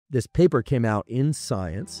This paper came out in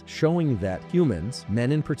Science showing that humans,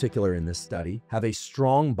 men in particular in this study, have a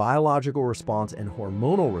strong biological response and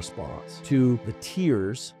hormonal response to the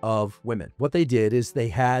tears of women. What they did is they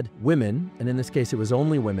had women, and in this case it was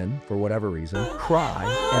only women for whatever reason, cry,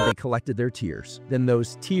 and they collected their tears. Then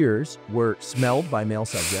those tears were smelled by male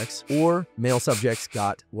subjects, or male subjects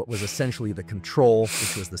got what was essentially the control,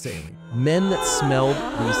 which was the saline. Men that smelled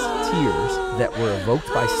these tears that were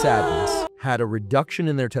evoked by sadness had a reduction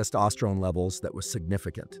in their testosterone levels that was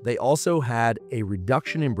significant. They also had a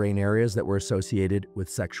reduction in brain areas that were associated with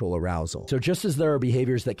sexual arousal. So just as there are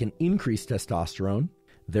behaviors that can increase testosterone,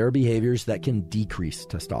 there are behaviors that can decrease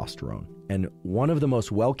testosterone. And one of the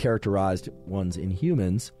most well-characterized ones in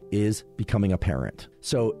humans is becoming a parent.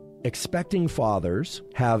 So expecting fathers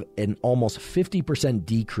have an almost 50%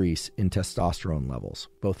 decrease in testosterone levels,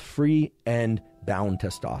 both free and bound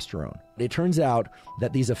testosterone. It turns out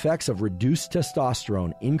that these effects of reduced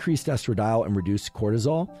testosterone, increased estradiol, and reduced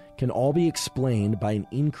cortisol can all be explained by an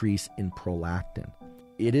increase in prolactin.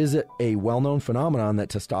 It is a well-known phenomenon that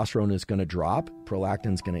testosterone is going to drop,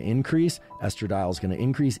 prolactin is going to increase, estradiol is going to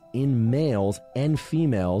increase in males and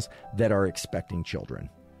females that are expecting children.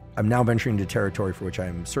 I'm now venturing into territory for which I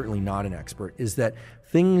am certainly not an expert, is that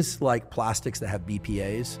things like plastics that have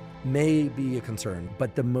BPAs may be a concern,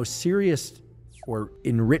 but the most serious or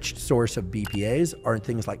enriched source of BPAs are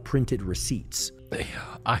things like printed receipts.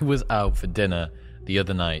 I was out for dinner the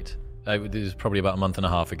other night. It was probably about a month and a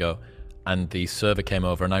half ago, and the server came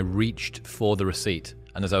over and I reached for the receipt.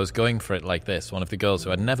 And as I was going for it like this, one of the girls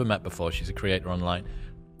who I'd never met before, she's a creator online,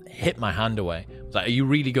 hit my hand away. I was like, are you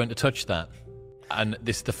really going to touch that? And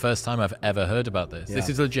this is the first time I've ever heard about this. Yeah. This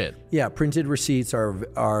is legit. Yeah, printed receipts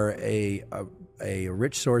are a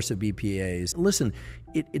rich source of BPAs. Listen,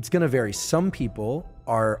 it's going to vary. Some people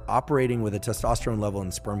are operating with a testosterone level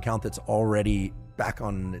and sperm count that's already back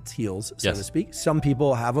on its heels, so to speak. Some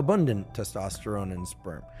people have abundant testosterone and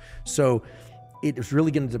sperm. So it's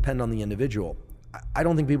really going to depend on the individual. I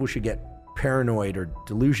don't think people should get paranoid or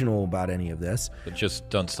delusional about any of this. But just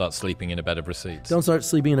don't start sleeping in a bed of receipts. Don't start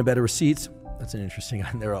sleeping in a bed of receipts. That's an interesting,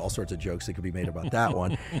 there are all sorts of jokes that could be made about that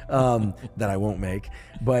one that I won't make.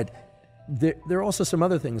 But there are also some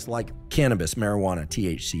other things like cannabis, marijuana,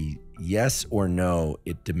 THC. Yes or no,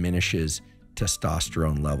 it diminishes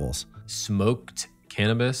testosterone levels. Smoked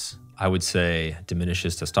cannabis, I would say,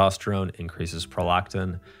 diminishes testosterone, increases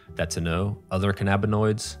prolactin. That's a no. Other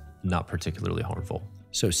cannabinoids, not particularly harmful.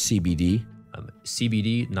 So CBD?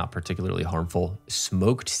 CBD, not particularly harmful.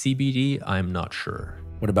 Smoked CBD, I'm not sure.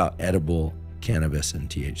 What about edible cannabis and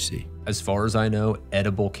THC? As far as I know,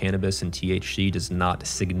 edible cannabis and THC does not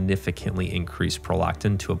significantly increase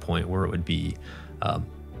prolactin to a point where it would be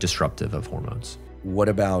disruptive of hormones. What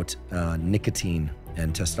about nicotine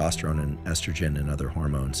and testosterone and estrogen and other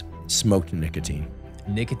hormones? Smoked nicotine.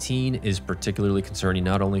 Nicotine is particularly concerning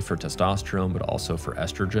not only for testosterone, but also for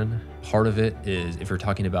estrogen. Part of it is, if you're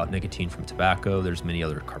talking about nicotine from tobacco, there's many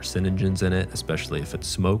other carcinogens in it, especially if it's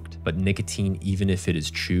smoked. But nicotine, even if it is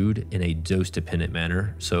chewed in a dose-dependent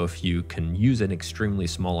manner, so if you can use an extremely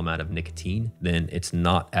small amount of nicotine, then it's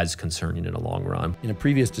not as concerning in the long run. In a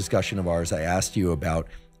previous discussion of ours, I asked you about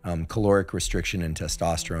caloric restriction and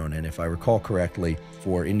testosterone. And if I recall correctly,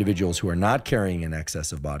 for individuals who are not carrying an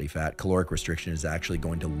excess of body fat, caloric restriction is actually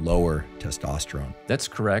going to lower testosterone. That's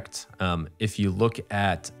correct. If you look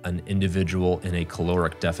at an individual in a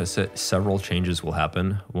caloric deficit, several changes will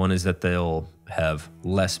happen. One is that they'll have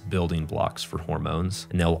less building blocks for hormones,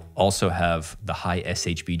 and they'll also have the high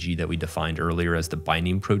SHBG that we defined earlier as the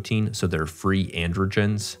binding protein. So their free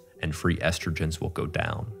androgens and free estrogens will go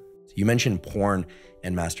down. You mentioned porn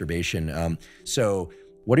and masturbation. So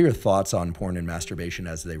what are your thoughts on porn and masturbation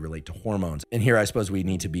as they relate to hormones? And here I suppose we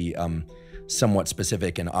need to be somewhat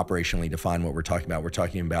specific and operationally define what we're talking about. We're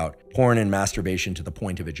talking about porn and masturbation to the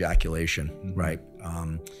point of ejaculation, right?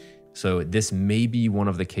 So this may be one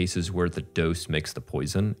of the cases where the dose makes the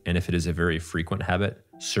poison. And if it is a very frequent habit,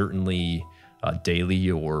 certainly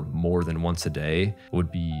daily or more than once a day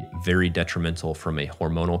would be very detrimental from a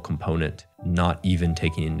hormonal component, not even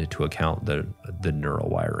taking into account the neural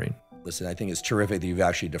wiring. Listen, I think it's terrific that you've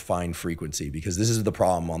actually defined frequency, because this is the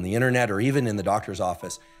problem. On the internet or even in the doctor's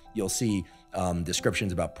office, you'll see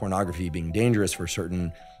descriptions about pornography being dangerous for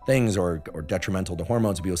certain things or detrimental to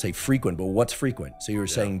hormones. People say frequent, but what's frequent? So you're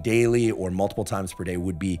saying daily or multiple times per day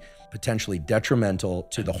would be potentially detrimental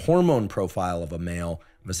to the hormone profile of a male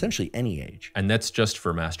of essentially any age. And that's just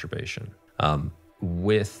for masturbation.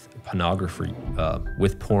 With pornography,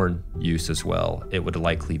 with porn use as well, it would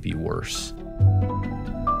likely be worse.